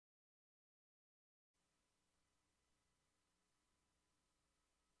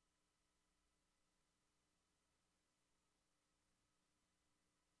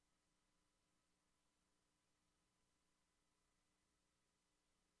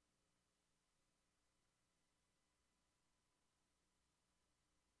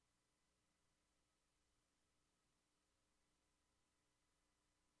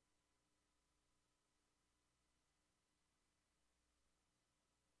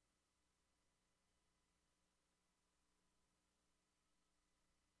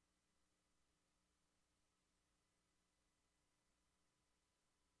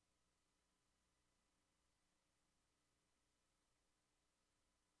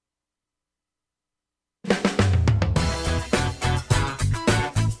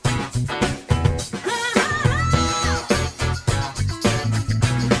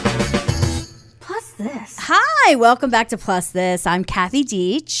Hi, welcome back to Plus This. I'm Kathy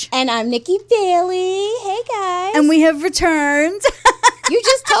Deach. And I'm Nikki Bailey. Hey, guys. And we have returned. You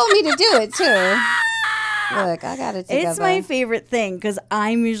just told me to do it, too. Look, I got it together. It's my favorite thing because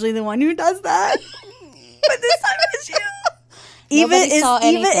I'm usually the one who does that. But this time it's you. Eva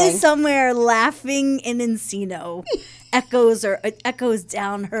is somewhere laughing in Encino. Echoes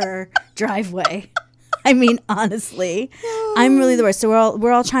down her driveway. I mean, honestly, I'm really the worst. So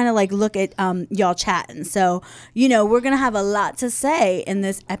we're all trying to like look at y'all chatting. So we're gonna have a lot to say in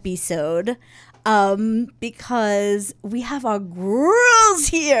this episode because we have our girls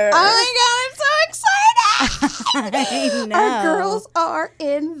here. Oh my god, I'm so excited! I know. Our girls are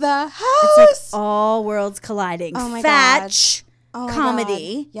in the house. It's like all worlds colliding. Oh my FATCH god.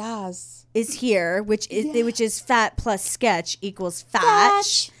 comedy. Yes. Is here, which is fat plus sketch equals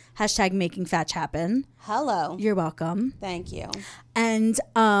FATCH. Hashtag making FATCH happen. Hello. You're welcome. Thank you. And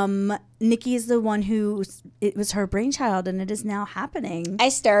Nikki is the one it was her brainchild, and it is now happening. I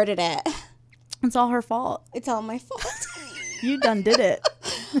started it. It's all her fault. It's all my fault. You done did it.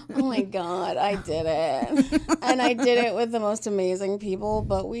 Oh my god, I did it. And I did it with the most amazing people,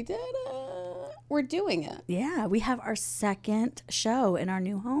 but we did it. We're doing it. Yeah, we have our second show in our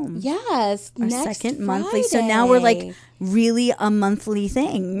new home. Yes, our next second Friday. monthly. So now we're like really a monthly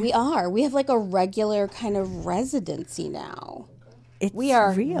thing. We are. We have like a regular kind of residency now. We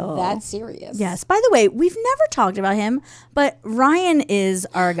are real. That serious. Yes. By the way, we've never talked about him, but Ryan is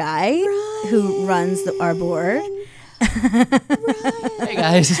our guy who runs our board. Hey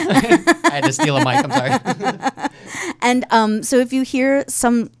guys. I had to steal a mic. I'm sorry. And so if you hear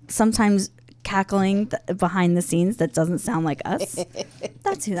sometimes cackling behind the scenes that doesn't sound like us,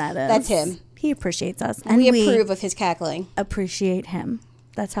 that's who that is. That's him. He appreciates us, and we approve of his cackling. Appreciate him.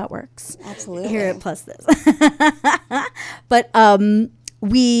 That's how it works. Absolutely. Here at Plus This. But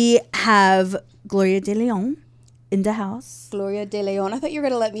we have Gloria de Leon in the house. Gloria de Leon. I thought you were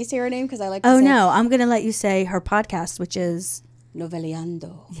going to let me say her name because I like to say. Oh no, I'm going to let you say her podcast, which is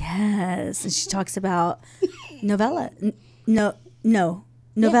Noveleando. Yes, and she talks about novellas.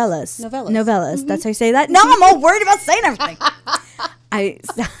 Novellas. Mm-hmm. That's how you say that. No, I'm all worried about saying everything.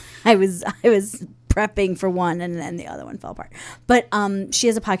 I was prepping for one, and then the other one fell apart. But she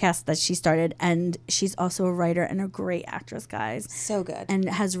has a podcast that she started, and she's also a writer and a great actress, guys. So good. And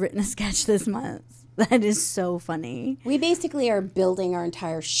has written a sketch this month that is so funny. We basically are building our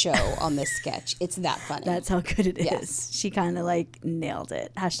entire show on this sketch. It's that funny. That's how good it is. Yes. She kind of like nailed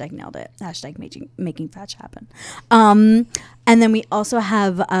it. Hashtag nailed it. Hashtag making FATCH happen. And then we also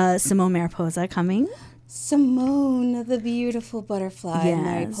have Simone Mariposa coming. Simone, the beautiful butterfly. Yes.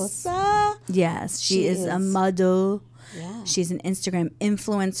 Mariposa. Yes, she is a model. Yeah. She's an Instagram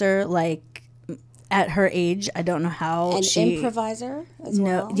influencer, like at her age. I don't know how. An improviser as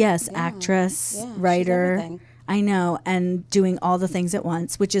well. Yes, actress, writer. I know, and doing all the things at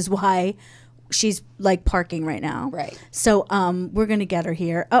once, which is why she's like parking right now. Right. So we're gonna get her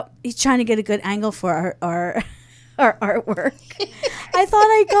here. Oh, he's trying to get a good angle for our artwork. I thought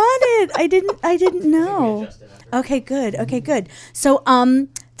I got it. I didn't know. Okay, good. So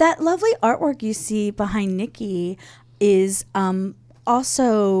that lovely artwork you see behind Nikki is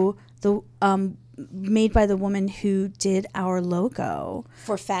also the made by the woman who did our logo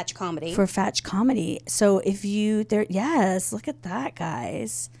for FATCH comedy. So if you look at that,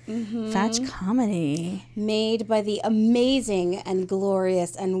 guys. Mm-hmm. FATCH comedy made by the amazing and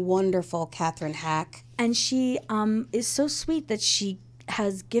glorious and wonderful Catherine Hack. And she is so sweet that she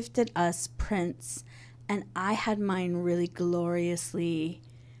has gifted us prints, and I had mine really gloriously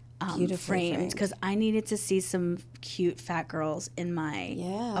framed because I needed to see some cute fat girls in my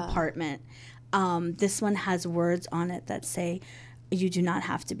apartment. This one has words on it that say, "You do not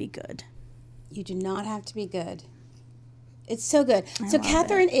have to be good." You do not have to be good. It's so good. So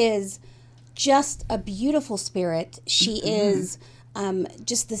Catherine is just a beautiful spirit. She is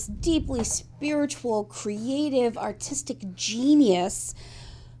just this deeply spiritual, creative, artistic genius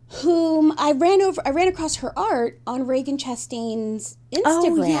whom I ran across her art on Reagan Chastain's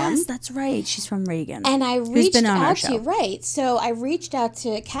Instagram. Oh, yes, that's right. She's from Reagan. And I reached out to, so I reached out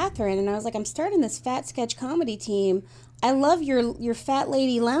to Catherine, and I was like, I'm starting this fat sketch comedy team. I love your fat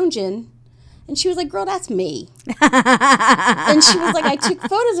lady lounging. And she was like, girl, that's me. And she was like, I took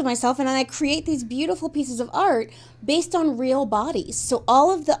photos of myself, and then I create these beautiful pieces of art based on real bodies. So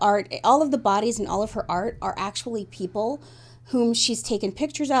all of the art, all of the bodies and all of her art are actually people whom she's taken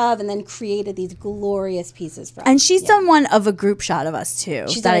pictures of and then created these glorious pieces from. And she's done one of a group shot of us too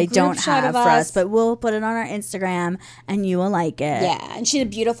that I don't have for us, but we'll put it on our Instagram and you will like it. Yeah, and she did a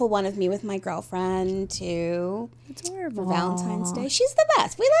beautiful one of me with my girlfriend too. Adorable. For Valentine's Day. She's the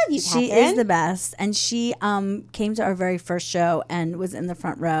best. We love you, Catherine. She is the best. And she came to our very first show and was in the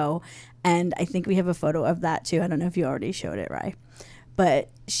front row. And I think we have a photo of that too. I don't know if you already showed it, Rye. But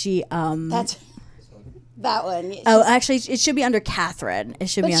she That's that one. Oh, actually, it should be under Catherine. It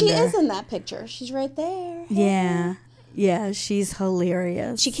should be under. But she is in that picture. She's right there. Yeah. Yeah, she's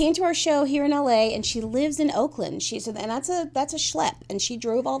hilarious. She came to our show here in LA and she lives in Oakland. And that's a schlep. And she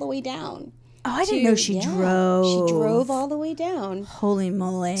drove all the way down. Oh, I didn't know she drove. She drove all the way down. Holy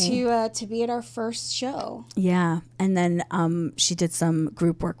moly. To be at our first show. Yeah. And then she did some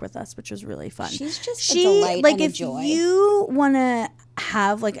group work with us, which was really fun. She's just a delight and a joy. If you want to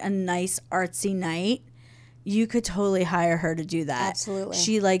have like a nice artsy night, you could totally hire her to do that. Absolutely.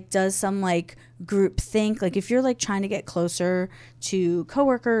 She like does some like group think, like if you're like trying to get closer to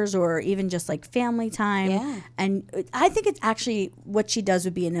coworkers or even just like family time. Yeah. And I think it's actually what she does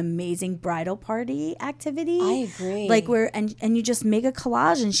would be an amazing bridal party activity. I agree. Like where and you just make a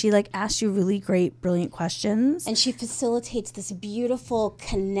collage and she like asks you really great, brilliant questions. And she facilitates this beautiful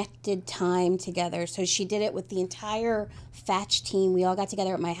connected time together. So she did it with the entire FATCH team. We all got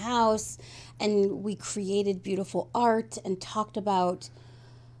together at my house and we created beautiful art and talked about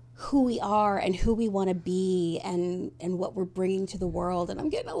who we are and who we want to be and what we're bringing to the world. And I'm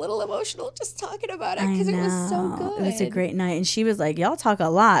getting a little emotional just talking about it because it was so good. It was a great night. And she was like, y'all talk a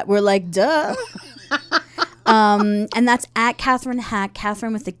lot. We're like, duh. And that's at Catherine Hack,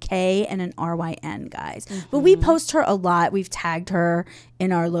 Catherine with a K and an RYN, guys. Mm-hmm. But we post her a lot. We've tagged her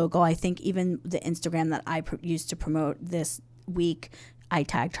in our logo. I think even the Instagram that I used to promote this week, I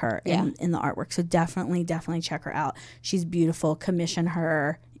tagged her in the artwork. So definitely check her out. She's beautiful. Commission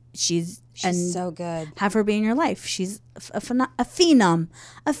her. She's so good. Have her be in your life. She's a phenom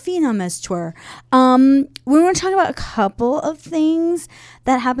as tour. We want to talk about a couple of things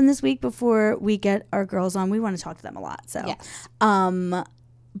that happened this week before we get our girls on. We want to talk to them a lot. So, yes.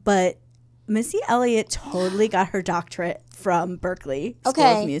 But Missy Elliott totally got her doctorate from Berkeley School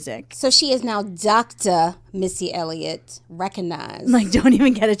of Music. So she is now Dr. Missy Elliott, recognized. Like, don't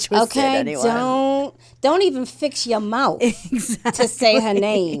even get it twisted, anyone. Don't even fix your mouth to say her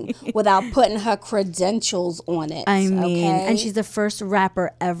name without putting her credentials on it. I mean, and she's the first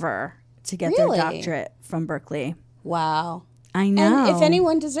rapper ever to get their doctorate from Berkeley. Wow. I know. And if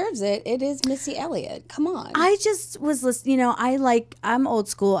anyone deserves it, it is Missy Elliott. Come on. I just was listening, I'm old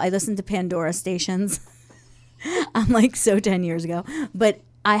school. I listen to Pandora stations. I'm like so 10 years ago. But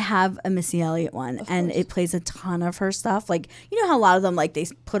I have a Missy Elliott one, and it plays a ton of her stuff. Like, you know how a lot of them, like, they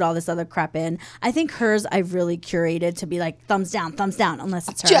put all this other crap in? I think hers I've really curated to be like, thumbs down, unless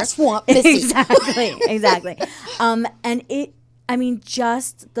it's her. Just want Missy. Exactly.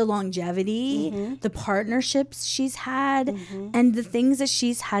 Just the longevity, the partnerships she's had, and the things that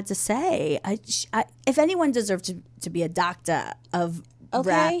she's had to say. If anyone deserves to be a doctor of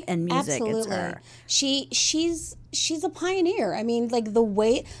rap and music, it's her. She's a pioneer. I mean, like the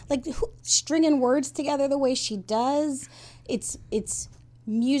way, stringing words together the way she does, it's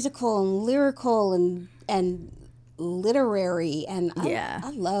musical and lyrical and literary, and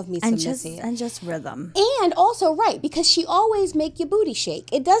I love me some Missy. And just rhythm. And also, because she always make your booty shake.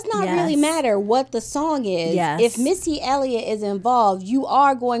 It does not really matter what the song is. Yes. If Missy Elliott is involved, you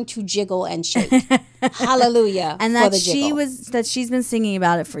are going to jiggle and shake. Hallelujah. And that she's been singing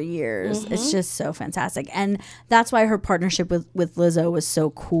about it for years. It's just so fantastic. And that's why her partnership with LIZZO was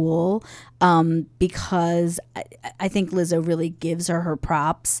so cool, because I think LIZZO really gives her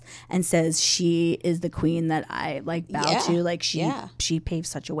props and says she is the queen that I bow to. Like she paved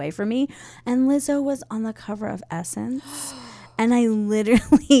such a way for me. And LIZZO was on the cover of Essence. And I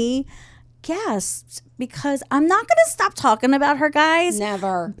literally gasped because I'm not going to stop talking about her, guys.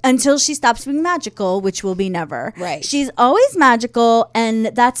 Never. Until she stops being magical, which will be never. Right. She's always magical, and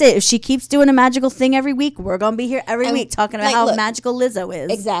that's it. If she keeps doing a magical thing every week, we're going to be here every week talking about how magical LIZZO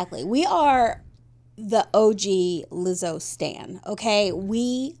is. Exactly. We are the OG LIZZO stan, okay?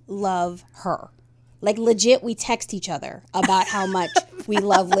 We love her. Like, legit, we text each other about how much we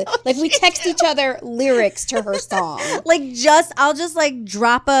love Like, we text each other lyrics to her song. I'll just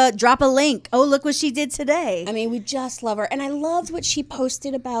drop a link. Oh, look what she did today. I mean, we just love her. And I loved what she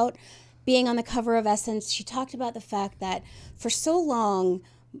posted about being on the cover of Essence. She talked about the fact that for so long,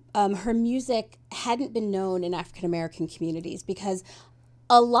 her music hadn't been known in African-American communities because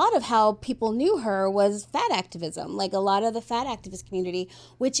a lot of how people knew her was fat activism. Like, a lot of the fat activist community,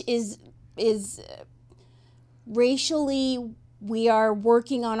 which is racially we are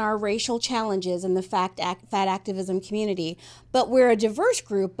working on our racial challenges in the fat activism community, but we're a diverse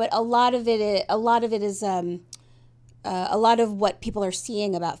group. But a lot of it is a lot of what people are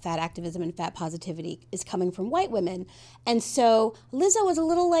seeing about fat activism and fat positivity is coming from white women. And so Lizzo was a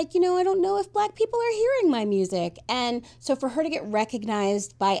little like, I don't know if black people are hearing my music. And so for her to get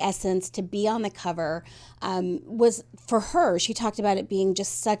recognized by Essence, to be on the cover, was for her, she talked about it being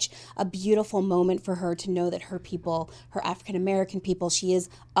just such a beautiful moment for her to know that her people, her African-American people, she is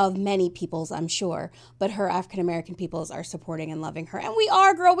of many peoples, I'm sure, but her African-American peoples are supporting and loving her. And we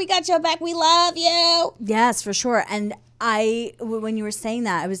are, girl, we got your back. We love you. Yes, for sure. And when you were saying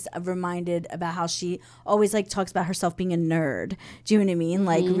that, I was reminded about how she always like talks about herself being a nerd. Do you know what I mean?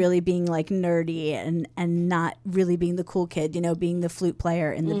 Like really being like nerdy and not really being the cool kid, being the flute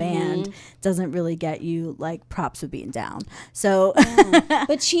player in the band doesn't really get you like props with being down. So,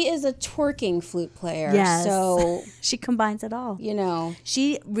 but she is a twerking flute player. Yes. So she combines it all.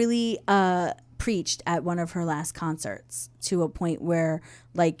 She really preached at one of her last concerts to a point where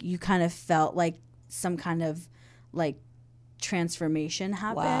like you kind of felt like some kind of like transformation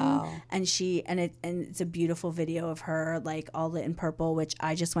happen. Wow. And it's a beautiful video of her like all lit in purple, which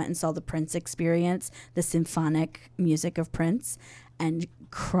I just went and saw the Prince Experience, the symphonic music of Prince, and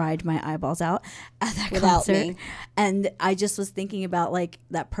cried my eyeballs out at that concert. Me. And I just was thinking about like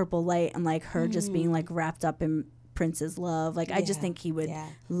that purple light and like her just being like wrapped up in Prince's love. Like I just think he would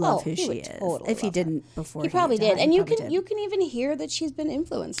love who she is. Totally if he didn't before. He probably did. And you can even hear that she's been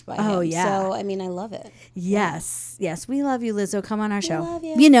influenced by him. Oh yeah. So I mean I love it. Yes. Yes. We love you, Lizzo. Come on our show. Love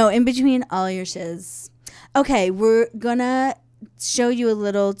you. In between all your shiz. Okay, we're gonna show you a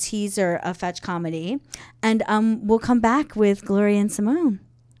little teaser of Fetch Comedy, and we'll come back with Gloria and Simone.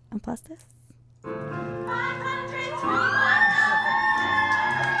 And plus this.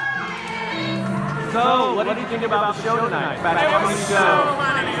 So, what did you think about the show tonight? It was so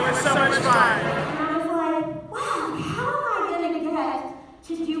funny. It was so much fun. And I was like, wow, how am I going to get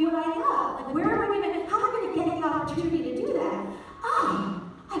to do what I love? Like, how am I going to get the opportunity to do that?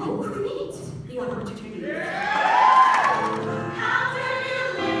 I will create the opportunity. How do you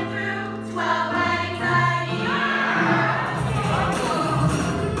live through 12 weddings a year?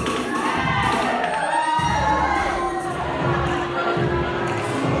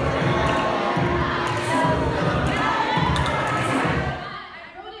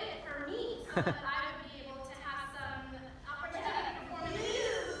 So that I would be able to have some opportunity to perform in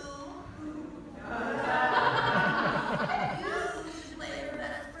you. You should play your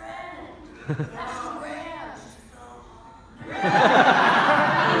best friend. Oh, Graham, she's so hot.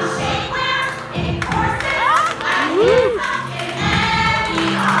 In shapewear, in corsets, and in any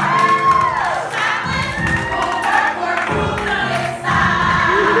art. Strapless, or movement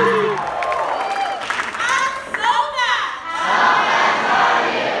style. I'm so fat. How fat are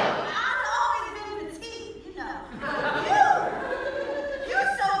you? You're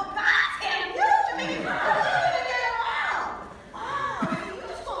so goddamn huge to me. How are you gonna get around? Wow, you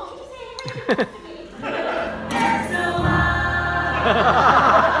just gonna keep saying that to me. There's no love.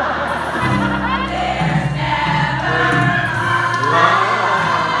 There's never love.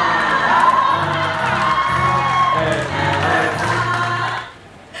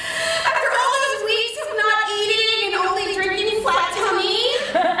 After all those weeks of not eating and only drinking flat tummy.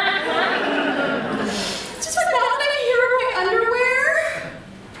 Just like now that I'm here in my underwear,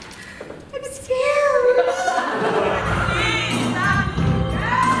 I'm scared.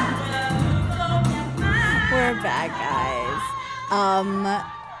 We're back, guys.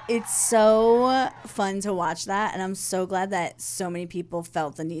 It's so fun to watch that, and I'm so glad that so many people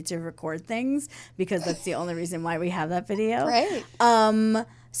felt the need to record things because that's the only reason why we have that video. Right.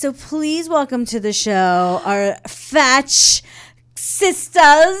 So please welcome to the show our FATCH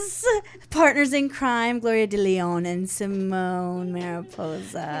sisters, partners in crime, Gloria De Leon and Simone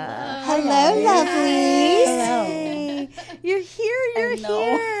Mariposa. Hello, lovelies. Hey, you're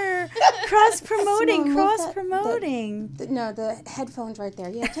here. Cross-promoting. No, the headphones right there.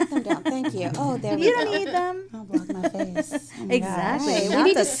 Yeah, take them down. Thank you. Oh, there we You go. don't need them. I'll block my face. Oh my Exactly. gosh. We Not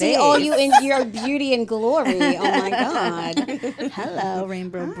need the to see all face. you in your beauty and glory. Oh my God. Hello,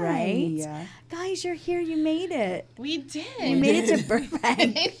 Rainbow Bright. Yeah. Guys, you're here. You made it. We did. You made it to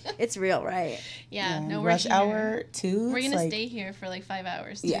Burbank. It's real, right? Yeah, no, we're rush here. hour too. We're it's gonna like, stay here for like 5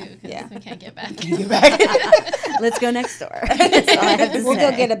 hours too, Yeah, because we can't get back. Get back. Let's go next door. That's all I have to We'll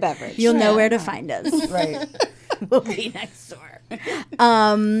say. go get a beverage. You'll know where to find us. Right. We'll be next door.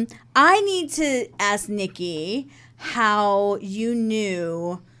 I need to ask Nikki how you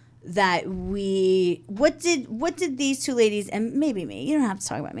knew that what did these two ladies, and maybe me, you don't have to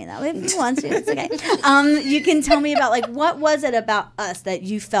talk about me that way if you want to, it's okay. You can tell me about, like, what was it about us that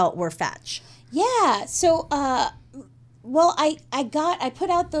you felt were FATCH? Yeah, so well, I put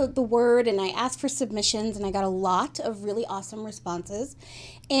out the word, and I asked for submissions, and I got a lot of really awesome responses.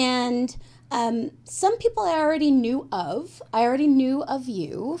 And some people I already knew of. I already knew of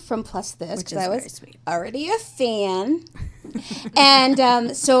you from Plus This, because I was already a fan.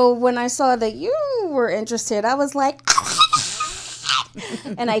 And so when I saw that you were interested, I was like,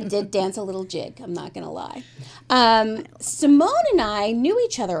 and I did dance a little jig, I'm not going to lie. Simone and I knew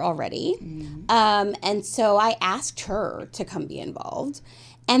each other already. And so I asked her to come be involved.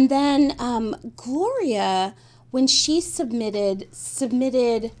 And then Gloria, when she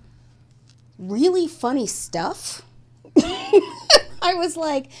submitted really funny stuff. I was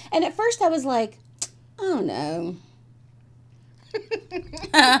like, and at first I was like, oh no.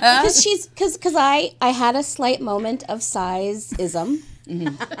 Because I had a slight moment of size-ism,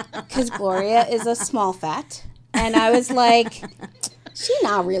 because Gloria is a small fat, and I was like, she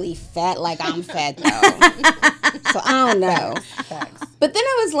not really fat like I'm fat though, so I don't know. Facts. But then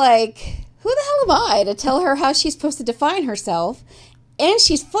I was like, who the hell am I to tell her how she's supposed to define herself? And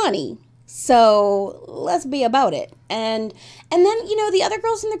she's funny, so let's be about it. And then, you know, the other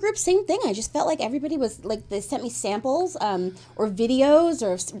girls in the group, same thing. I just felt like everybody was, like, they sent me samples or videos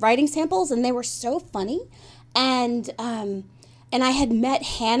or writing samples, and they were so funny. And I had met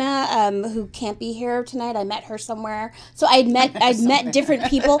Hannah, who can't be here tonight. I met her somewhere. So I'd met different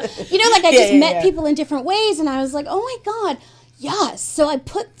people. You know, like, I just met people in different ways, and I was like, oh, my God, yes. So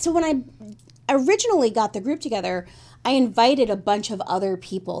when I originally got the group together, I invited a bunch of other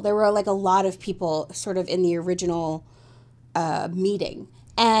people. There were, like, a lot of people sort of in the original meeting.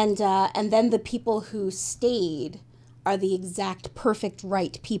 And then the people who stayed are the exact perfect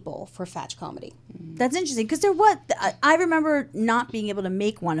right people for FATCH comedy. That's interesting, because I remember not being able to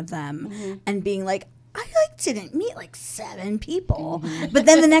make one of them and being like, I didn't meet like 7 people. But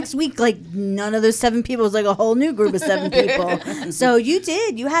then the next week, like, none of those 7 people was like a whole new group of 7 people. So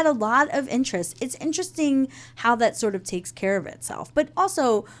you had a lot of interest. It's interesting how that sort of takes care of itself. But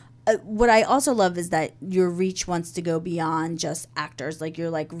also, what I also love is that your reach wants to go beyond just actors. Like, you're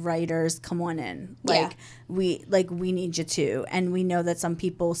like, writers, come on in. Like, we need you too. And we know that some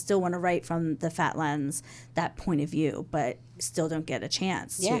people still want to write from the fat lens, that point of view, but still don't get a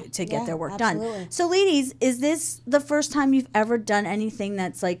chance to get their work done. So, ladies, is this the first time you've ever done anything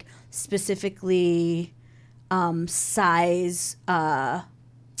that's like specifically size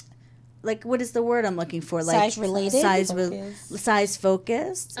like, what is the word I'm looking for? Like, size related, size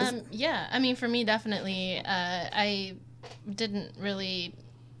focused. Yeah, I mean, for me, definitely. I didn't really.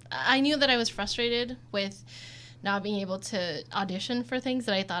 I knew that I was frustrated with not being able to audition for things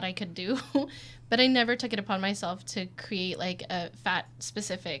that I thought I could do, but I never took it upon myself to create like a fat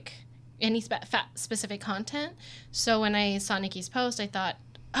specific content. So when I saw Nikki's post, I thought,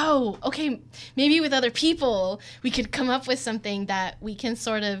 oh, okay, maybe with other people we could come up with something that we can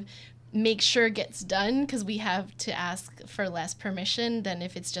sort of make sure gets done, because we have to ask for less permission than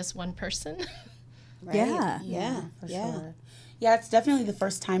if it's just one person. Right? Yeah, for sure. Yeah, it's definitely the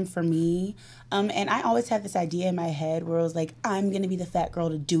first time for me. And I always had this idea in my head where it was like, I'm going to be the fat girl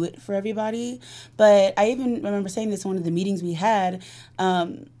to do it for everybody. But I even remember saying this in one of the meetings we had,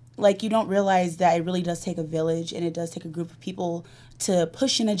 like, you don't realize that it really does take a village, and it does take a group of people to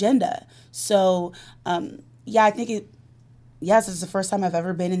push an agenda. So, I think yes, it's the first time I've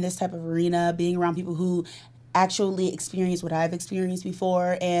ever been in this type of arena, being around people who actually experienced what I've experienced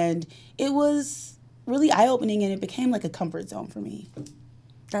before. And it was really eye-opening, and it became like a comfort zone for me.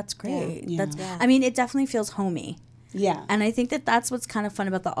 That's great. Yeah. I mean, it definitely feels homey. Yeah. And I think that that's what's kind of fun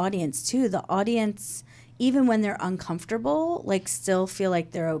about the audience, too. The audience, even when they're uncomfortable, like, still feel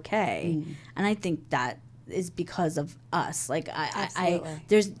like they're okay. And I think that is because of us. Like,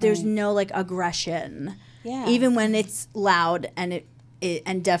 there's no, like, aggression. Yeah. Even when it's loud and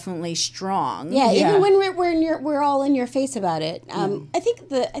and definitely strong. Yeah, even when we're all in your face about it. I think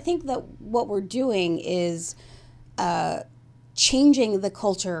that what we're doing is changing the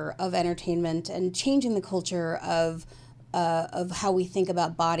culture of entertainment and changing the culture of how we think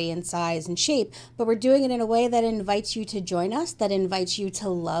about body and size and shape, but we're doing it in a way that invites you to join us, that invites you to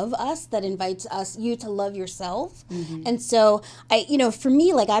love us, that invites you to love yourself. And so, for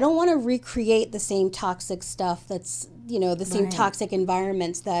me, like, I don't want to recreate the same toxic stuff that's, the same toxic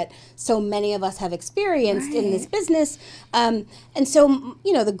environments that so many of us have experienced in this business. And so,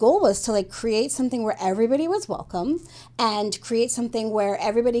 the goal was to like create something where everybody was welcome and create something where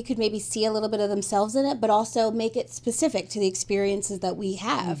everybody could maybe see a little bit of themselves in it, but also make it specific to the experiences that we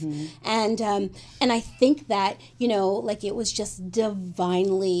have. And I think that, like it was just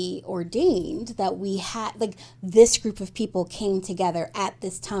divinely ordained that we had, like this group of people came together at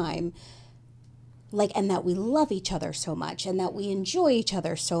this time, like, and that we love each other so much and that we enjoy each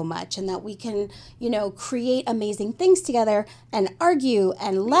other so much and that we can, create amazing things together and argue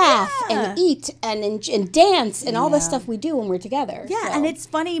and laugh and eat and dance and all the stuff we do when we're together. Yeah, so. And it's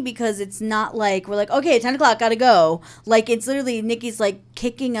funny because it's not like we're like, okay, 10 o'clock, gotta go. Like, it's literally Nikki's like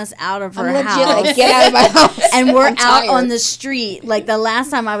kicking us out of her house. Like, get out of my house. And we're out on the street. Like, the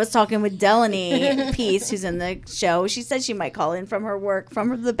last time I was talking with Delaney Peace, who's in the show, she said she might call in from her work,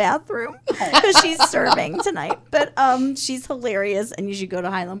 from the bathroom, because she's serving tonight. But she's hilarious, and you should go to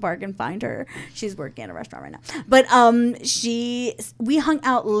Highland Park and find her. She's working at a restaurant right now. But we hung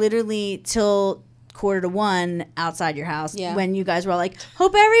out literally till 12:45 outside your house when you guys were all like,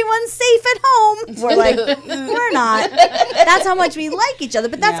 hope everyone's safe at home. We're like, we're not. That's how much we like each other.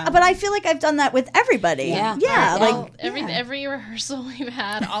 But but I feel like I've done that with everybody. Every rehearsal we've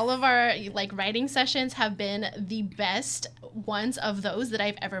had, all of our like writing sessions have been the best ones of those that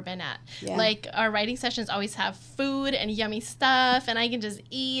I've ever been at. Like our writing sessions always have food and yummy stuff, and I can just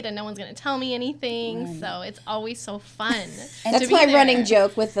eat and no one's gonna tell me anything. So it's always so fun. That's my running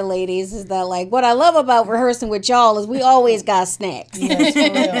joke with the ladies, is that like what I love about rehearsing with y'all is we always got snacks. Yes, for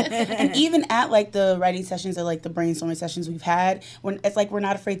real. And even at like the writing sessions or like the brainstorming sessions we've had, when it's like we're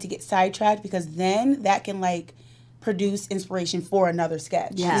not afraid to get sidetracked, because then that can like produce inspiration for another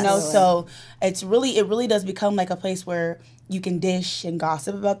sketch. So it really does become like a place where you can dish and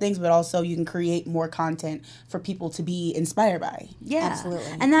gossip about things, but also you can create more content for people to be inspired by. Yeah,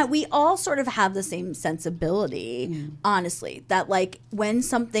 absolutely. And that we all sort of have the same sensibility, honestly, that like when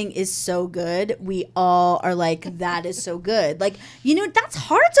something is so good, we all are like, that is so good. Like, that's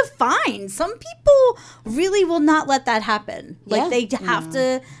hard to find. Some people really will not let that happen. Like they have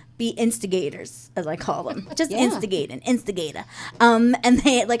to be instigators, as I call them. Just instigate, an instigator. And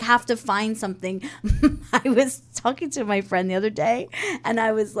they like have to find something. I was talking to my friend the other day, and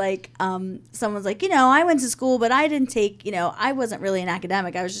I was like, someone's like, I went to school, but I didn't take, I wasn't really an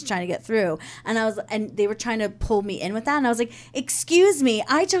academic. I was just trying to get through. And they were trying to pull me in with that. And I was like, excuse me,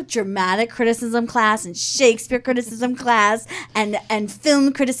 I took dramatic criticism class and Shakespeare criticism class and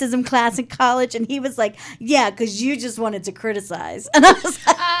film criticism class in college. And he was like, yeah, because you just wanted to criticize. And I was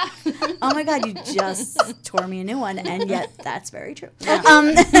like, oh my God, you just tore me a new one. And yet that's very true.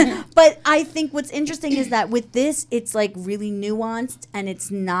 But I think what's interesting is that with this, it's like really nuanced, and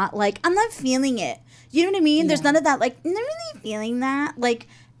it's not like, I'm not feeling it. You know what I mean? There's none of that, like, I'm not really feeling that. Like,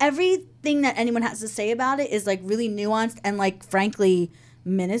 everything that anyone has to say about it is like really nuanced and like, frankly,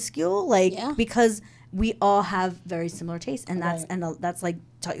 minuscule. Like, because we all have very similar tastes, and that's like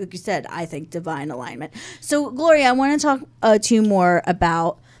you said, I think divine alignment. So, Gloria, I want to talk to you more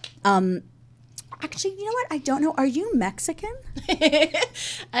about. Actually, you know what? I don't know. Are you Mexican?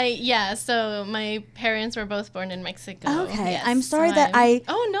 So my parents were both born in Mexico. Okay. Yes, I'm sorry so that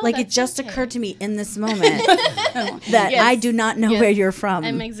it just occurred to me in this moment that I do not know where you're from.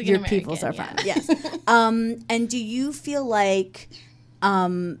 I'm Mexican your American, peoples are from. Yes. And do you feel like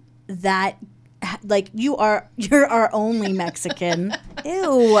that like you're our only Mexican?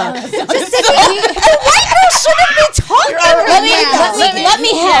 Ew. White girl shouldn't be talking right now. Let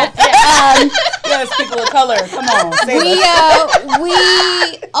me help. Yes, people of color. Come on. We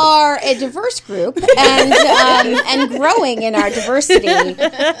are a diverse group and growing in our diversity.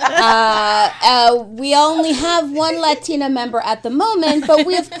 We only have one Latina member at the moment, but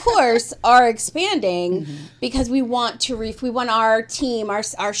we of course are expanding because we want to we want our team,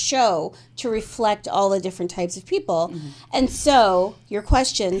 our show to reflect all the different types of people. And so your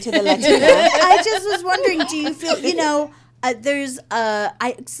question to the Latina. I just was wondering, do you feel,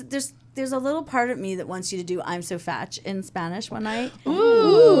 there's a little part of me that wants you to do I'm So FATCH in Spanish one night.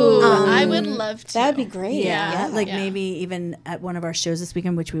 Ooh, I would love to. That'd be great. Yeah, maybe even at one of our shows this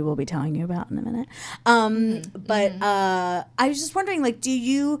weekend, which we will be telling you about in a minute. But I was just wondering, like, do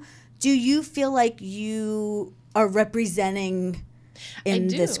you feel like you are representing in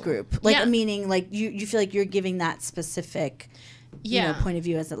this group? Like, meaning, like, you feel like you're giving that specific point of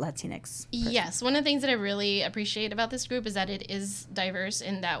view as a Latinx person. Yes, one of the things that I really appreciate about this group is that it is diverse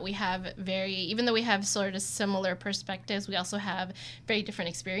in that we have even though we have sort of similar perspectives, we also have very different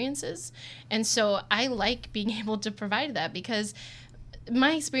experiences. And so I like being able to provide that, because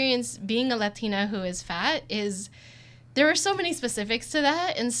my experience being a Latina who is fat is there are so many specifics to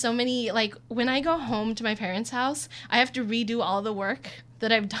that, and so many, like, when I go home to my parents' house, I have to redo all the work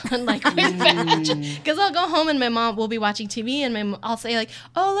that I've done, like, with FATCH. Because I'll go home and my mom will be watching TV, and I'll say, like,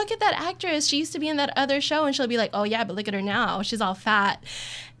 oh, look at that actress. She used to be in that other show. And she'll be like, oh, yeah, but look at her now. She's all fat.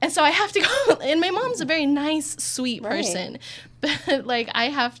 And so I have to go, and my mom's a very nice, sweet person. But, like, I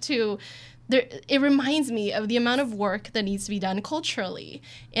have to... it reminds me of the amount of work that needs to be done culturally.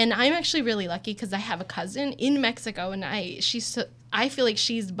 And I'm actually really lucky because I have a cousin in Mexico, and I feel like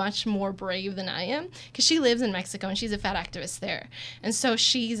she's much more brave than I am because she lives in Mexico and she's a fat activist there. And so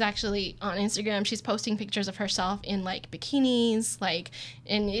she's actually on Instagram, she's posting pictures of herself in like bikinis, like,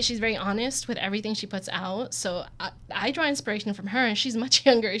 and she's very honest with everything she puts out. So I draw inspiration from her, and she's much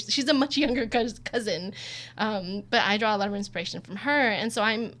younger. She's a much younger cousin, but I draw a lot of inspiration from her. And so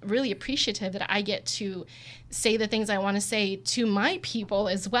I'm really appreciative that I get to say the things I want to say to my people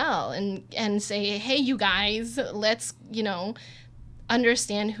as well, and say, hey, you guys, let's,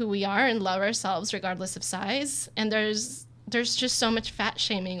 understand who we are and love ourselves regardless of size. And there's just so much fat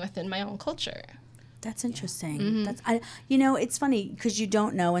shaming within my own culture. That's interesting. Mm-hmm. It's funny because you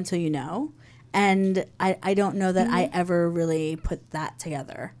don't know until you know, and I don't know that I ever really put that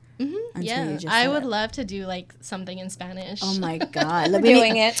together. Mm-hmm. Yeah, I would love to do like something in Spanish. Oh my God, We're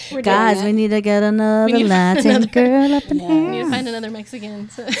doing it. Guys, we need to get another Latin girl up in here. We need to find another Mexican.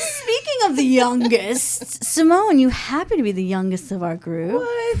 Speaking of the youngest, Simone, you happen to be the youngest of our group.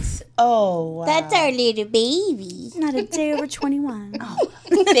 What? Oh, wow. That's our little baby. Not a day over 21. Oh,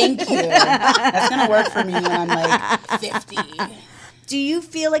 thank you. That's going to work for me when I'm like 50. Do you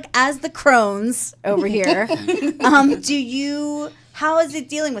feel like, as the crones over here, how is it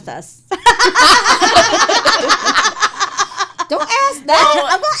dealing with us? Don't ask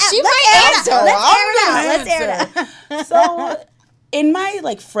that. She might answer. Let's air it out. So, in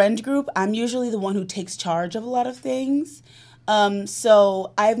my friend group, I'm usually the one who takes charge of a lot of things.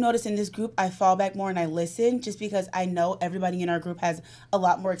 So I've noticed in this group, I fall back more and I listen just because I know everybody in our group has a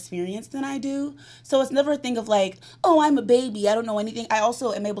lot more experience than I do. So it's never a thing of oh, I'm a baby, I don't know anything. I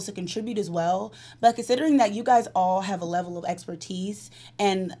also am able to contribute as well. But considering that you guys all have a level of expertise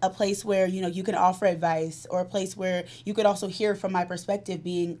and a place where, you can offer advice, or a place where you could also hear from my perspective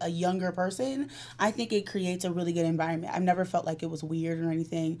being a younger person, I think it creates a really good environment. I've never felt like it was weird or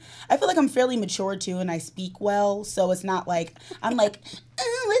anything. I feel like I'm fairly mature too, and I speak well. So it's not I'm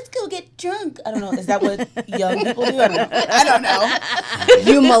let's go get drunk. I don't know. Is that what young people do? I don't know.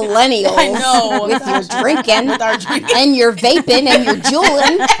 You millennials. I know. With your drinking. With our drinking. And your vaping and your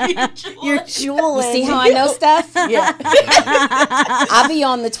juuling. You're juuling. You see how I know stuff? Yeah. I'll be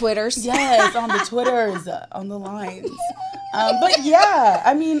on the Twitters. Yes, on the Twitters, on the lines. But yeah,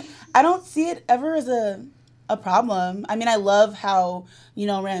 I don't see it ever as a problem. I love how,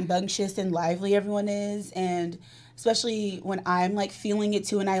 rambunctious and lively everyone is, and especially when I'm feeling it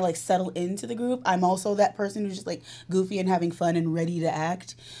too and I settle into the group, I'm also that person who's just goofy and having fun and ready to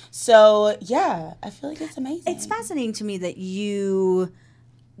act. So yeah, I feel like it's amazing. It's fascinating to me that you,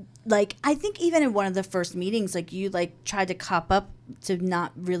 I think even in one of the first meetings, you tried to cop up to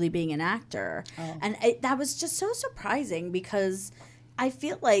not really being an actor. Oh. And that was just so surprising because I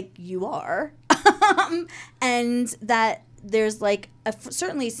feel like you are. And that there's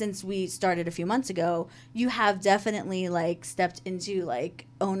certainly since we started a few months ago, you have definitely stepped into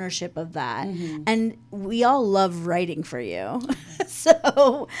ownership of that. Mm-hmm. And we all love writing for you.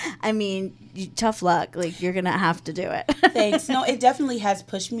 So, tough luck. You're going to have to do it. Thanks. No, it definitely has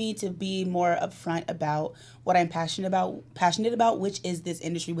pushed me to be more upfront about what I'm passionate about, which is this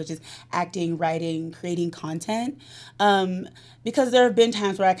industry, which is acting, writing, creating content. Because there have been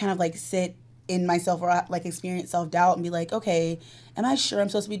times where I kind of sit in myself, or experience self-doubt and be okay, am I sure I'm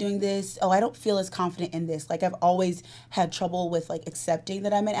supposed to be doing this? Oh, I don't feel as confident in this. I've always had trouble with accepting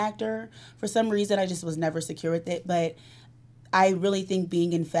that I'm an actor. For some reason, I just was never secure with it. But I really think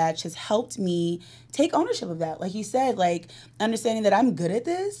being in FATCH has helped me take ownership of that. Like you said, understanding that I'm good at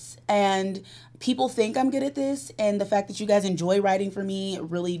this and people think I'm good at this. And the fact that you guys enjoy writing for me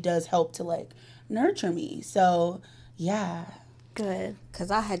really does help to nurture me. So yeah. Good.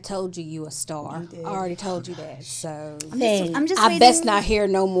 Because I had told you a star. I already told you that. So I'm just I waiting. best not hear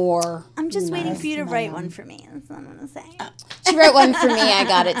no more. I'm just waiting for you to write one for me. That's what I'm going to say. She wrote one for me. I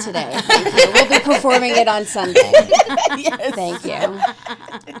got it today. Thank you. We'll be performing it on Sunday. Yes. Thank you.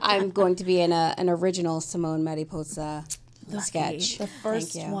 I'm going to be in an original Simone Mariposa sketch. The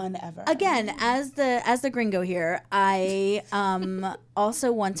first one ever. Again, as the gringo here, I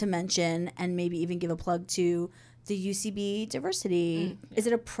also want to mention and maybe even give a plug to the UCB Diversity. Is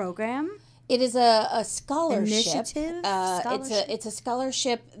it a program? It is a scholarship. Initiative? It's a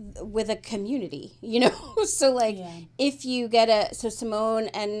scholarship with a community, So if you get so Simone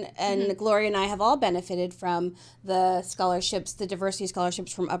and Gloria and I have all benefited from the scholarships, the diversity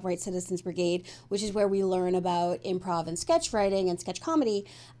scholarships from Upright Citizens Brigade, which is where we learn about improv and sketch writing and sketch comedy.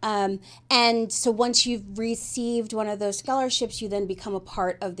 And so once you've received one of those scholarships, you then become a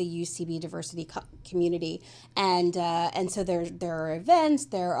part of the UCB diversity community. And so there are events,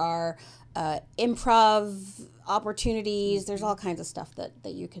 there are improv opportunities. There's all kinds of stuff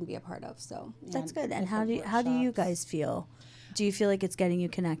that you can be a part of. So that's good. And how do you guys feel? Do you feel like it's getting you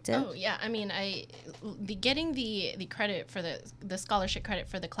connected? Oh yeah, I mean, getting the credit for the scholarship credit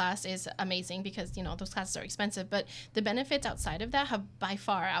for the class is amazing because those classes are expensive. But the benefits outside of that have by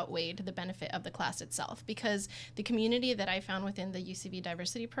far outweighed the benefit of the class itself, because the community that I found within the UCB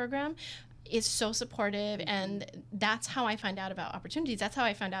diversity program is so supportive, and that's how I find out about opportunities. That's how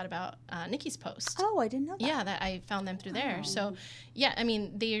I found out about Nikki's post. Oh, I didn't know that. Yeah, that I found them through there. So, yeah, I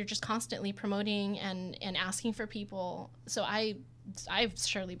mean, they are just constantly promoting and asking for people. So I've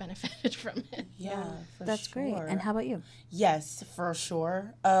surely benefited from it. Yeah, that's great. And how about you? Yes, for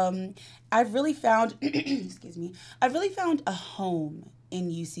sure. I've really found, excuse me, I've really found a home in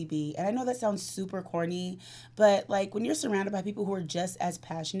UCB. And I know that sounds super corny, but like when you're surrounded by people who are just as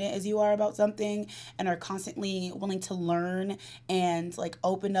passionate as you are about something and are constantly willing to learn and like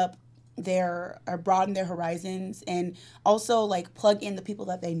open up or broaden their horizons and also like plug in the people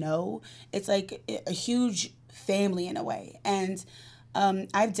that they know, it's like a huge family in a way. And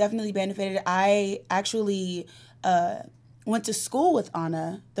I've definitely benefited. I actually went to school with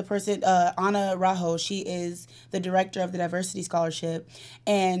Anna, the person, Anna Rajo. She is the director of the Diversity Scholarship,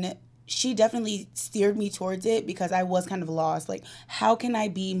 and she definitely steered me towards it because I was kind of lost. Like, how can I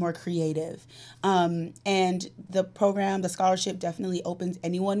be more creative? And the program, the scholarship, definitely welcomes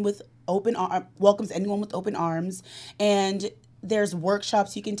anyone with open arms, and there's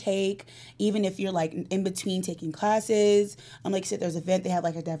workshops you can take, even if you're like in between taking classes. Like I said, there's an event, they have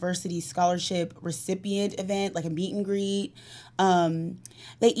like a diversity scholarship recipient event, like a meet and greet.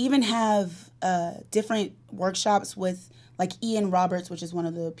 They even have different workshops with like Ian Roberts, which is one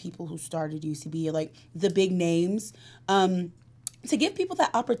of the people who started UCB, like the big names, to give people that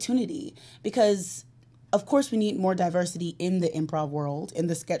opportunity, because of course we need more diversity in the improv world, in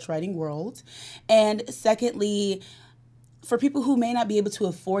the sketch writing world. And secondly, for people who may not be able to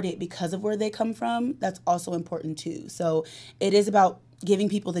afford it because of where they come from, that's also important too. So it is about giving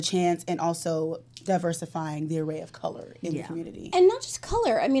people the chance and also diversifying the array of color in the community. And not just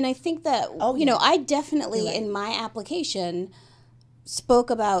color. I mean, I think that, I definitely, in my application, spoke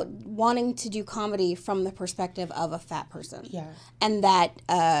about wanting to do comedy from the perspective of a fat person. Yeah. And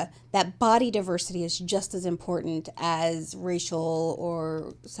that body diversity is just as important as racial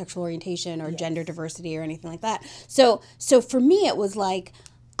or sexual orientation or gender diversity or anything like that. So for me, it was like,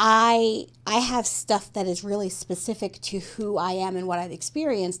 I have stuff that is really specific to who I am and what I've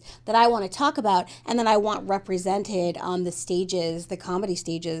experienced that I want to talk about, and then I want represented on the stages, the comedy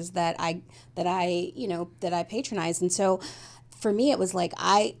stages that I patronize. And so for me, it was like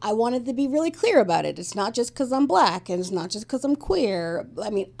I wanted to be really clear about it. It's not just because I'm black, and it's not just because I'm queer.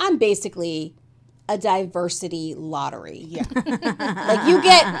 I mean, I'm basically a diversity lottery. Yeah. Like, you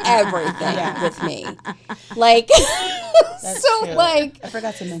get everything with me. Like, That's so true. Like, I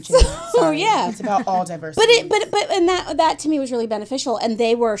forgot to mention that. Sorry. Yeah. It's about all diversity. And that to me was really beneficial, and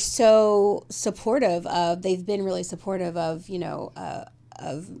they were so supportive of, they've been really supportive of,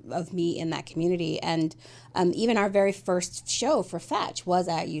 of me in that community. And even our very first show for FATCH was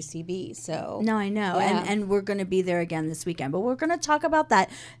at UCB. So no, I know. Yeah. And we're going to be there again this weekend, but we're going to talk about that.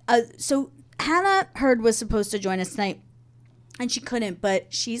 So Hannah Hurd was supposed to join us tonight, and she couldn't,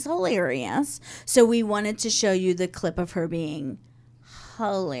 but she's hilarious. So we wanted to show you the clip of her being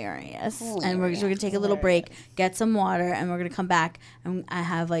hilarious. And we're going to take a little break, get some water, and we're going to come back, and I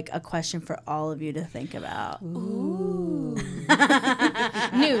have like a question for all of you to think about. Ooh.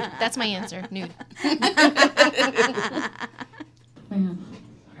 Nude. That's my answer. Nude.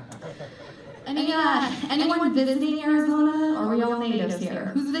 Anyone visiting Arizona, or are we all natives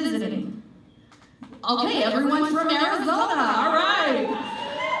here? Who's visiting? Okay, everyone from Arizona. All right.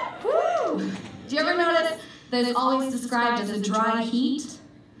 Woo! Do you ever notice that it's always described as a dry heat?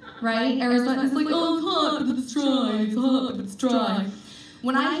 Right? Arizona, it's like, oh, it's hot, but it's dry. It's hot, but it's dry.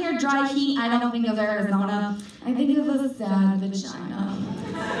 When I hear dry heat, I don't think of Arizona. I think of a sad vagina.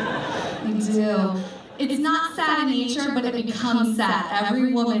 I do. It's not sad in nature, but it becomes sad.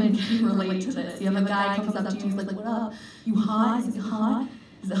 Every woman can relate to this. You have a guy comes up to you, he's like, what up? You hot? Is it hot?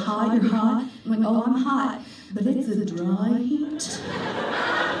 Is it hot? You're hot? I'm like, oh, I'm hot. But it's a dry heat.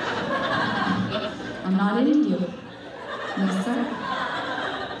 I'm not into you. No, sir.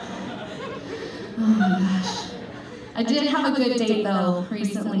 Oh my gosh. I did have a good date though,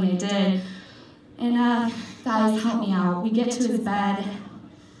 recently I did. And guys, help me out. We get to his bed,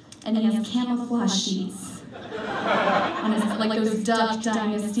 and he has camouflage sheets. On his, like those Duck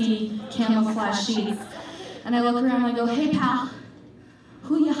Dynasty camouflage sheets. And I look around and I go, hey pal,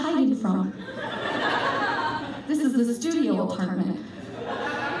 who you hiding from? This is the studio apartment.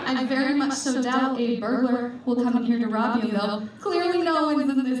 I very much so doubt a burglar will come in here to rob you, though. Clearly no one's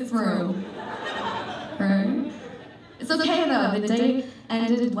in this room. Right? It's okay, though. The date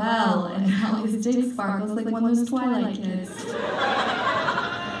ended well, and now his dick sparkles like one of those Twilight kids.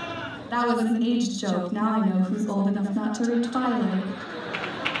 That was an age joke. Now I know who's old enough not to read Twilight.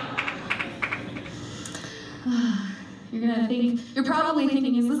 You're probably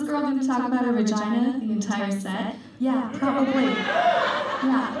thinking, is this girl gonna talk about her vagina the entire set? Yeah, probably.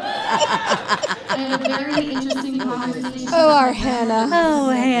 Yeah. I had a very interesting conversation. Oh, our Hannah. Oh,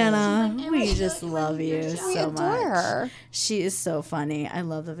 Hannah. We just love you so adore much. her. She is so funny. I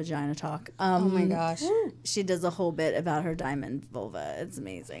love the vagina talk. Oh my gosh. She does a whole bit about her diamond vulva. It's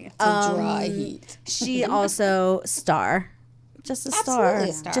amazing. It's a dry heat. She also just a star. Absolutely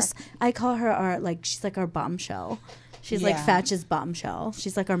a star. Just I call her she's like our bombshell. She's like FATCH's bombshell.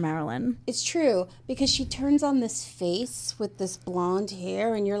 She's like our Marilyn. It's true, because she turns on this face with this blonde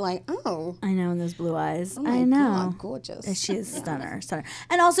hair, and you're like, oh. I know, and those blue eyes. Oh my I know. God, gorgeous. And she is stunner.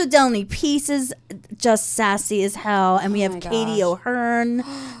 And also Delaney Peace is just sassy as hell. And we have Katie O'Hearn,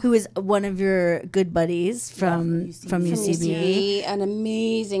 who is one of your good buddies from UCB. An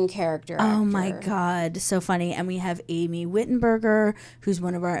amazing character actor. Oh my God, so funny. And we have Amy Wittenberger, who's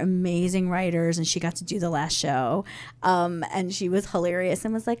one of our amazing writers, and she got to do the last show. And she was hilarious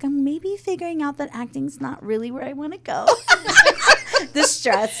and was like, I'm maybe figuring out that acting's not really where I want to go. The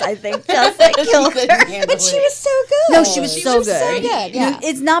stress, I think, just like killed her. But she was so good. No, she was so good. Yeah.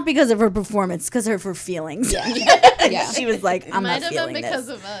 It's not because of her performance, because of her feelings. Yeah. She was like, I'm not feeling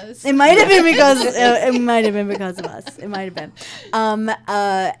this. It might have been because of us. It might have been because it might have been because of us. It might have been.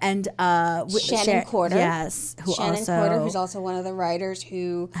 Shannon Corder. Yes, Shannon Corder, who's also one of the writers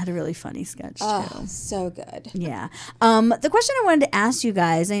who had a really funny sketch too. too. So good. Yeah. The question I wanted to ask you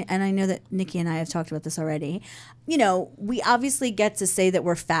guys, and I know that Nikki and I have talked about this already. You know, we obviously get to say that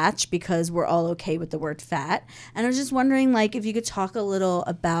we're FATCH because we're all okay with the word fat. And I was just wondering, like, if you could talk a little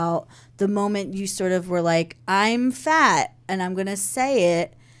about the moment you sort of were like, I'm fat and I'm going to say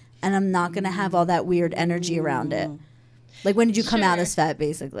it and I'm not going to have all that weird energy around it. Like, when did you come out as fat,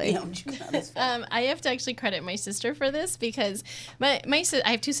 basically? I have to actually credit my sister for this because I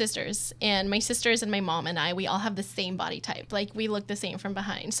have two sisters, and my sisters and my mom and we all have the same body type. Like, we look the same from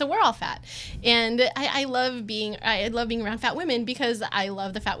behind, so we're all fat. And I love being around fat women because I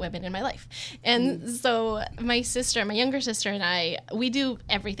love the fat women in my life. And so my younger sister, and we do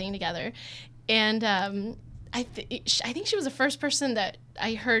everything together. And I think she was the first person that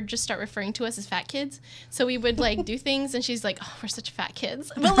I heard just start referring to us as fat kids. So we would like do things, and she's like, "Oh, we're such fat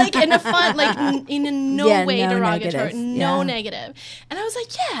kids," but like in a fun, like in a no way derogatory, negative. And I was like,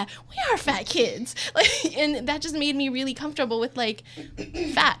 "Yeah, we are fat kids," like, and that just made me really comfortable with like,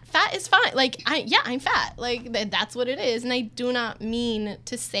 fat is fine. Like I'm fat. Like that's what it is, and I do not mean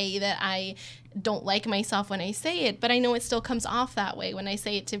to say that I don't like myself when I say it, but I know it still comes off that way when I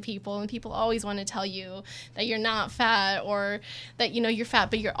say it to people, and people always want to tell you that you're not fat, or that you're fat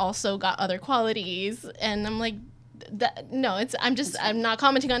but you're also got other qualities, and I'm like, I'm not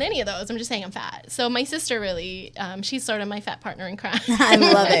commenting on any of those. I'm just saying I'm fat. So my sister really, she's sort of my fat partner in crime. I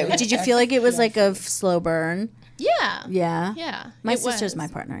love it. Did you feel like it was like a slow burn? Yeah. My sister's my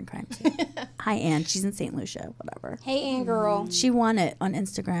partner in crime too. Hi, Ann. She's in St. Lucia. Whatever. Hey, Ann girl. She won it on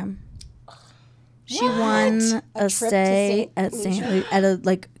Instagram. She won a stay at at a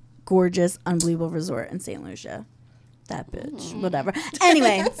like gorgeous, unbelievable resort in St. Lucia. That bitch. Whatever.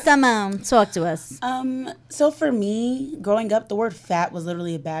 Anyway, Simone, talk to us. So for me, growing up, the word fat was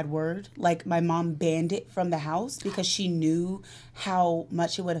literally a bad word. Like, my mom banned it from the house because she knew how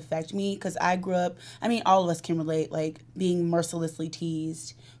much it would affect me. Because I grew up, I mean, all of us can relate, like, being mercilessly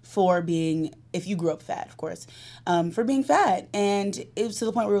teased for being, if you grew up fat, of course, for being fat. And it was to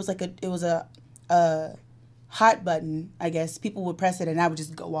the point where it was like it was a hot button, I guess. People would press it and I would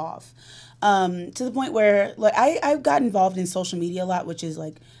just go off. To the point where, like, I got involved in social media a lot, which is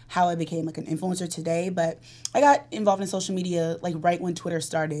like how I became like an influencer today. But I got involved in social media like right when Twitter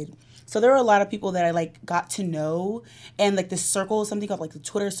started. So there were a lot of people that I like got to know, and like this circle, something called like the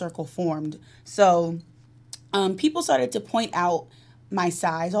Twitter circle formed. So people started to point out my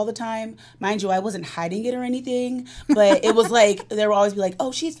size all the time. Mind you, I wasn't hiding it or anything, but it was like, there would always be like,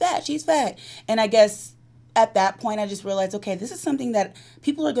 oh, she's fat. And I guess at that point, I just realized, okay, this is something that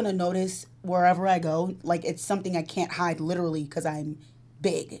people are going to notice wherever I go. Like, it's something I can't hide literally because I'm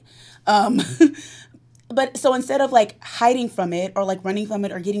big. But so instead of like hiding from it or like running from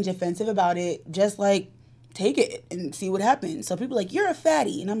it or getting defensive about it, just like take it and see what happens. So people are like, you're a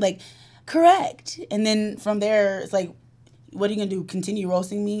fatty. And I'm like, correct. And then from there, it's like, what are you gonna do? Continue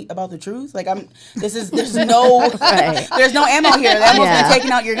roasting me about the truth? Like there's no there's no ammo here. That almost been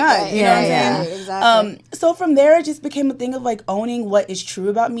taking out your gun. You know what I'm saying? Exactly. So from there, it just became a thing of like owning what is true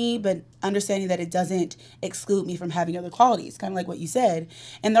about me, but understanding that it doesn't exclude me from having other qualities, kind of like what you said.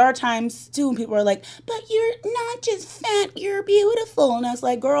 And there are times too when people are like, but you're not just fat, you're beautiful. And I was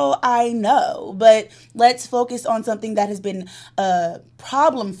like, girl, I know, but let's focus on something that has been a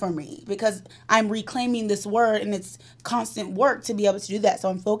problem for me, because I'm reclaiming this word and it's constant work to be able to do that. So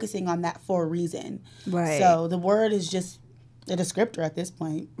I'm focusing on that for a reason. Right. So the word is just a descriptor at this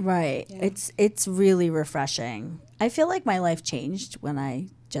point. Right. Yeah. It's really refreshing. I feel like my life changed when I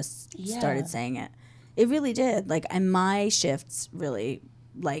just started saying it. It really did. Like, and my shifts really,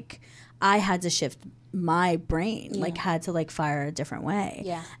 like, I had to shift my brain, like had to like fire a different way.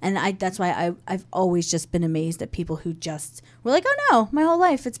 Yeah. And that's why I've always just been amazed at people who just were like, oh no, my whole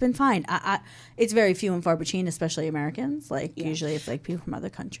life it's been fine. It's very few and far between, especially Americans. Like usually it's like people from other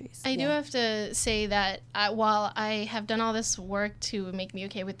countries. I do have to say that while I have done all this work to make me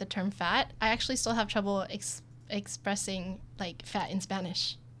okay with the term fat, I actually still have trouble expressing like fat in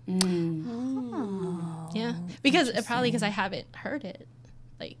Spanish. Yeah, probably because I haven't heard it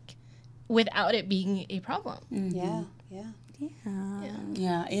like without it being a problem. I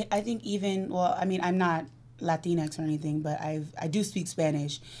think even, well, I mean, I'm not Latinx or anything, but I do speak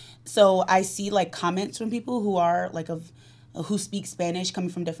Spanish, so I see like comments from people who are like who speak Spanish coming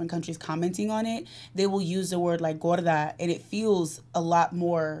from different countries commenting on it. They will use the word like gorda, and it feels a lot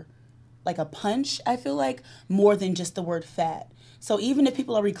more like a punch, I feel like, more than just the word fat. So even if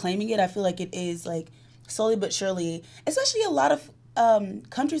people are reclaiming it, I feel like it is like slowly but surely, especially a lot of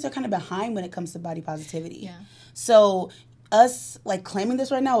countries are kind of behind when it comes to body positivity. Yeah. So us like claiming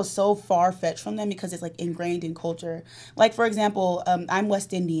this right now is so far-fetched from them because it's like ingrained in culture. Like, for example, I'm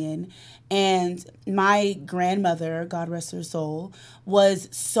West Indian, and my grandmother, God rest her soul, was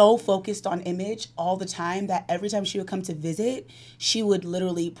so focused on image all the time that every time she would come to visit, she would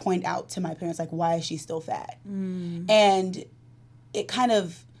literally point out to my parents, like, why is she still fat? And it kind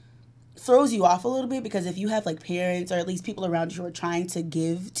of throws you off a little bit, because if you have like parents or at least people around you who are trying to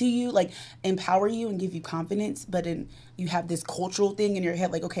give to you, like empower you and give you confidence, but you have this cultural thing in your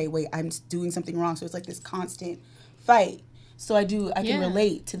head, like, okay, wait, I'm doing something wrong. So it's like this constant fight. So I can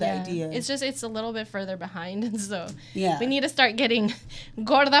relate to the idea. It's a little bit further behind, and so we need to start getting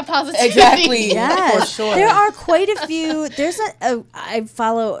gorda positivity. Exactly. For sure. There are quite a few. There's I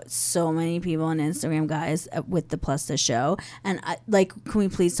follow so many people on Instagram, guys, with the Plus the show, and can we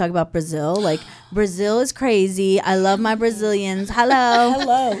please talk about Brazil? Like, Brazil is crazy. I love my Brazilians.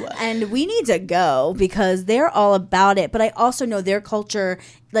 Hello. And we need to go because they're all about it. But I also know their culture.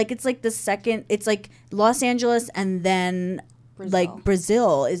 Like, it's like the second. It's like Los Angeles, and then like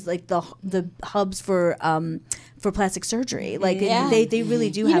Brazil is like the hubs for plastic surgery. Like they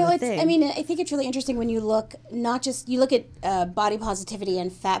really do have a thing. I mean, I think it's really interesting when you look at body positivity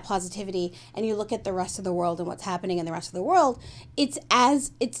and fat positivity, and you look at the rest of the world and what's happening in the rest of the world. It's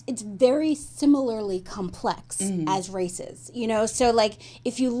very similarly complex as races. You know, so like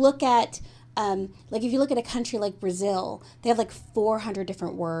if you look at a country like Brazil, they have like 400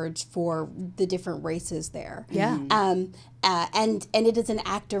 different words for the different races there. Yeah. And it is an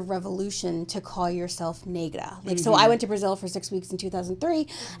act of revolution to call yourself negra. Like, so I went to Brazil for 6 weeks in 2003,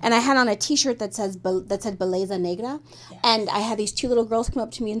 and I had on a T-shirt that said Beleza Negra, and I had these two little girls come up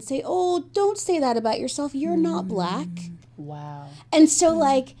to me and say, "Oh, don't say that about yourself. You're not black." Wow. And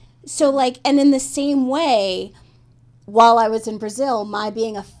and in the same way, while I was in Brazil, my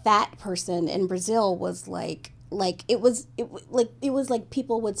being a fat person in Brazil was like it was like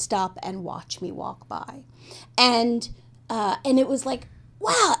people would stop and watch me walk by, and it was like,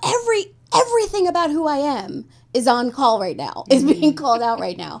 wow, everything about who I am is on call right now, is being called out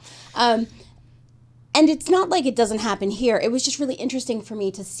right now, and it's not like it doesn't happen here. It was just really interesting for me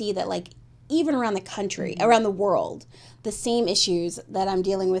to see that, like, even around the country, around the world, the same issues that I'm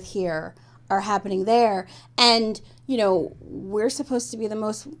dealing with here are happening there. And, you know, we're supposed to be one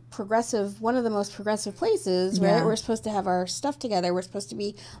of the most progressive places, right? We're supposed to have our stuff together. We're supposed to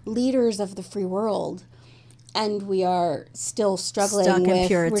be leaders of the free world. and we are still struggling Stuck in with.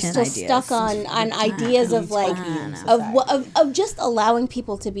 Puritan We're still ideas. stuck on ideas of like of just allowing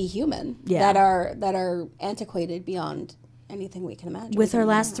people to be human that are antiquated beyond anything we can imagine. With our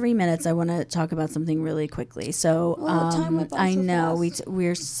last 3 minutes, I want to talk about something really quickly. So time went by I so know fast.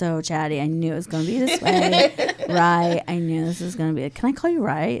 we're so chatty. I knew it was going to be this way. Rye, I knew this was going to be. Can I call you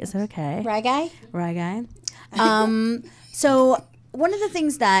Rye? Is that okay? Rye guy? Rye guy. So one of the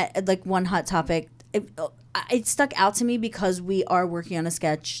things that, like, one hot topic, it stuck out to me because we are working on a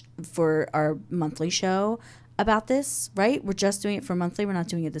sketch for our monthly show about this, right? We're just doing it for monthly. We're not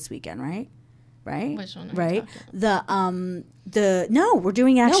doing it this weekend, right? Right? Which one are you right? talking No, we're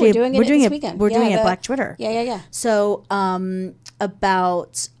doing actually. we're doing it this weekend. We're doing it the- Black Twitter. Yeah. So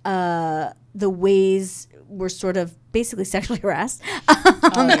about the ways we're sort of basically sexually harassed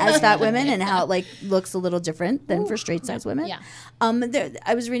as fat women, and how it like looks a little different than for straight size women. Yeah.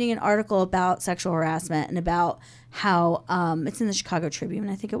 I was reading an article about sexual harassment and about how it's in the Chicago Tribune,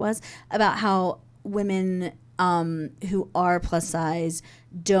 I think it was, about how women who are plus size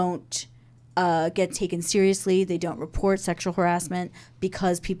don't get taken seriously. They don't report sexual harassment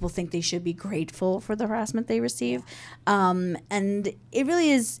because people think they should be grateful for the harassment they receive. And it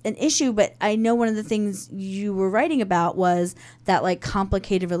really is an issue, but I know one of the things you were writing about was that like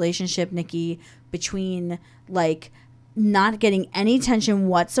complicated relationship, Nikki, between like not getting any attention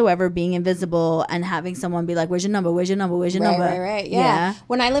whatsoever, being invisible, and having someone be like, where's your number? Where's your number? Where's your number? Right. Yeah.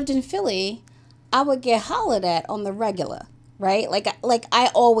 When I lived in Philly, I would get hollered at on the regular. Right? Like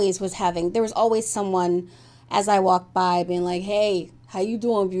I always was there was always someone as I walked by being like, hey, how you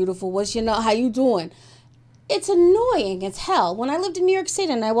doing, beautiful? What's your how you doing? It's annoying as hell. When I lived in New York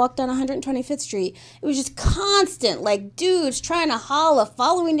City and I walked down 125th Street, it was just constant, like dudes trying to holler,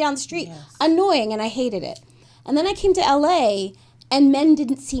 following down the street. Yes. Annoying, and I hated it. And then I came to LA and men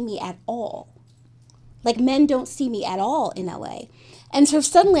didn't see me at all. Like men don't see me at all in LA. And so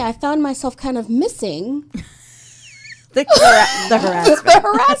suddenly I found myself kind of missing the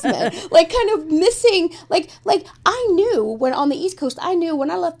harassment, like kind of missing, like I knew when on the East Coast, I knew when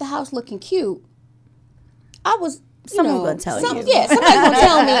I left the house looking cute, I was, someone gonna tell you. Yeah, somebody's gonna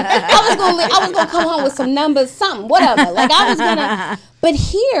tell me. I was gonna come home with some numbers, something, whatever. Like I was gonna. But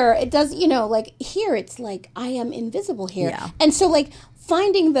here it does, like here it's like I am invisible here, and so like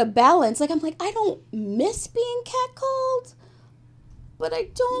finding the balance, like I'm like I don't miss being catcalled, but I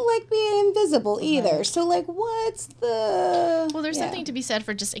don't like being invisible either. So, like, what's the... Well, there's something to be said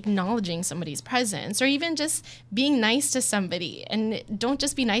for just acknowledging somebody's presence, or even just being nice to somebody. And don't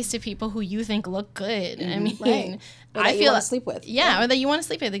just be nice to people who you think look good. Mm-hmm. I mean, or that you want to sleep with. Yeah, or that you want to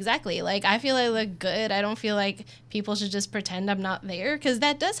sleep with, exactly. Like, I feel I look good. I don't feel like people should just pretend I'm not there, because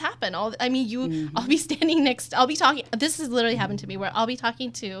that does happen. I'll be standing I'll be talking... This has literally happened to me, where I'll be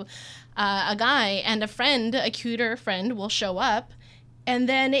talking to a guy, and a cuter friend will show up, and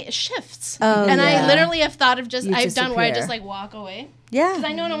then it shifts. I literally have thought of I've done where I just like walk away. Yeah. Because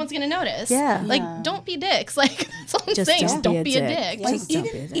I know no one's going to notice. Yeah. Like, don't be dicks. Like, that's all I'm saying. Just don't be a dick. Like,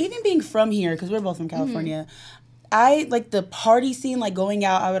 even being from here, because we're both from California, I, like, the party scene, like, going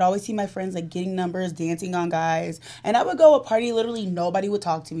out, I would always see my friends, like, getting numbers, dancing on guys. And I would go a party, literally nobody would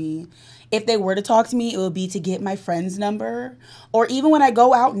talk to me. If they were to talk to me, it would be to get my friend's number. Or even when I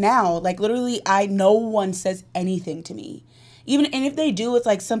go out now, like, literally, no one says anything to me. And if they do, it's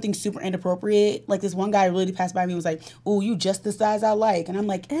like something super inappropriate. Like this one guy really passed by me and was like, "Ooh, you just the size I like." And I'm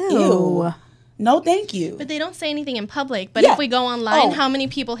like, ew. No, thank you. But they don't say anything in public. But if we go online, how many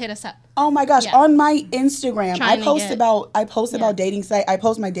people hit us up? Oh my gosh. Yeah. On my Instagram, I post about dating site. I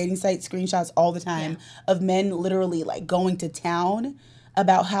post my dating site screenshots all the time of men literally like going to town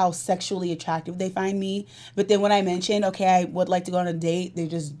about how sexually attractive they find me. But then when I mention, okay, I would like to go on a date, they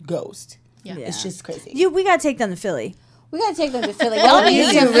just ghost. Yeah. It's just crazy. We got to take them to Philly. We gotta take them to Philly. Y'all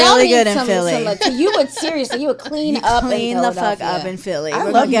do really good in Philly. You would clean the fuck up in Philly.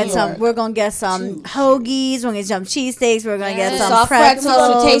 We're gonna get some hoagies. We're gonna get some cheesesteaks. We're gonna get some soft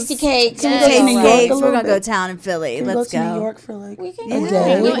pretzels, tasty cakes. We're gonna go down in Philly. Let's go to New York for like a day. We can go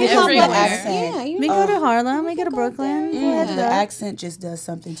We go to Harlem. We go to Brooklyn. The accent just does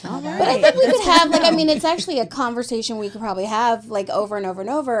something to me. But I think we could have it's actually a conversation we could probably have like over and over and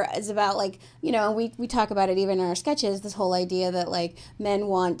over. It's about like we talk about it even in our sketches. This whole idea that like men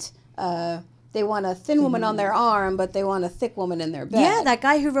want they want a thin woman on their arm, but they want a thick woman in their bed. Yeah, that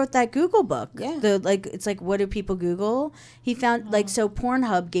guy who wrote that Google book. Yeah, it's like what do people Google? He found so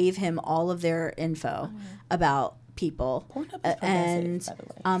Pornhub gave him all of their info about people, and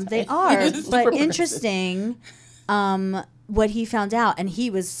they are. But interesting, what he found out, and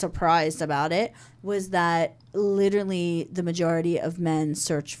he was surprised about it, was that literally the majority of men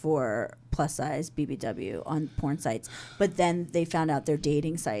search for plus size BBW on porn sites, but then they found out their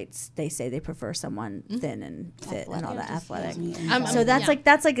dating sites. They say they prefer someone thin and fit and all that athletic. So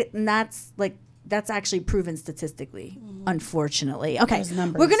that's actually proven statistically, unfortunately. Okay,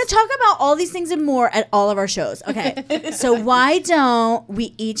 we're going to talk about all these things and more at all of our shows. Okay, so why don't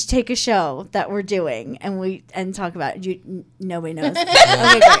we each take a show that we're doing and talk about it? Nobody knows.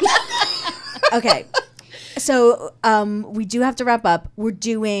 Okay, great. Okay, so we do have to wrap up. We're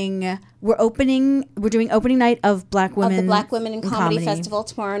doing opening night of Black Women of the Black Women in Comedy Festival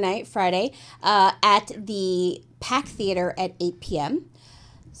tomorrow night, Friday, at the Pack Theater at 8 p.m.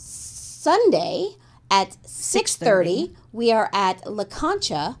 Sunday at 6:30, we are at La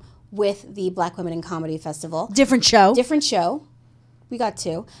Concha with the Black Women in Comedy Festival. Different show. We got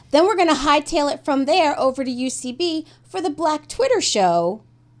 2. Then we're going to hightail it from there over to UCB for the Black Twitter show,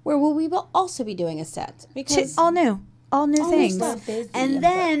 where we will also be doing a set. Because all new things. And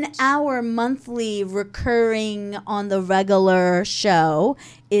then our monthly recurring on the regular show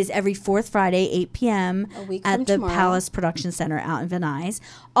is every 4th Friday, 8 p.m. at the Palace Production Center out in Van Nuys.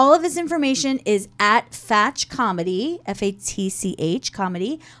 All of this information is at FATCH Comedy, FATCH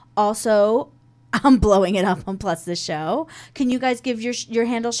Comedy. Also, I'm blowing it up on Plus the Show. Can you guys give your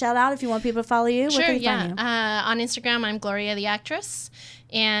handle shout out if you want people to follow you? Sure, Where can they find you? On Instagram, I'm Gloria the Actress.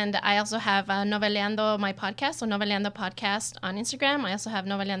 And I also have Noveleando, my podcast, so Noveleando Podcast on Instagram. I also have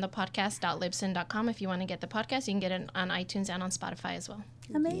noveleandopodcast.libsyn.com. If you want to get the podcast, you can get it on iTunes and on Spotify as well.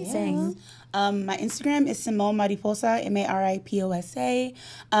 Amazing. My Instagram is Simone Mariposa, Mariposa.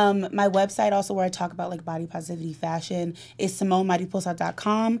 My website also, where I talk about like body positivity fashion, is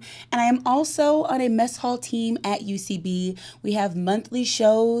SimoneMariposa.com. And I am also on a mess hall team at UCB. We have monthly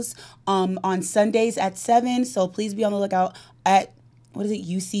shows on Sundays at 7. So please be on the lookout at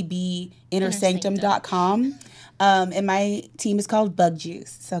UCBinnersanctum.com. And my team is called Bug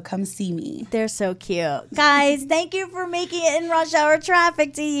Juice. So come see me. They're so cute. Guys, thank you for making it in rush hour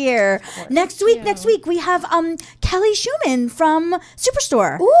traffic to here. Next week, we have Kelly Schumann from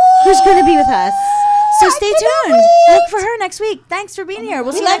Superstore, who's going to be with us. So stay tuned. Look for her next week. Thanks for being here.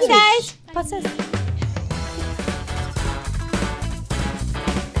 We'll see you next week. Love you guys. Plus this.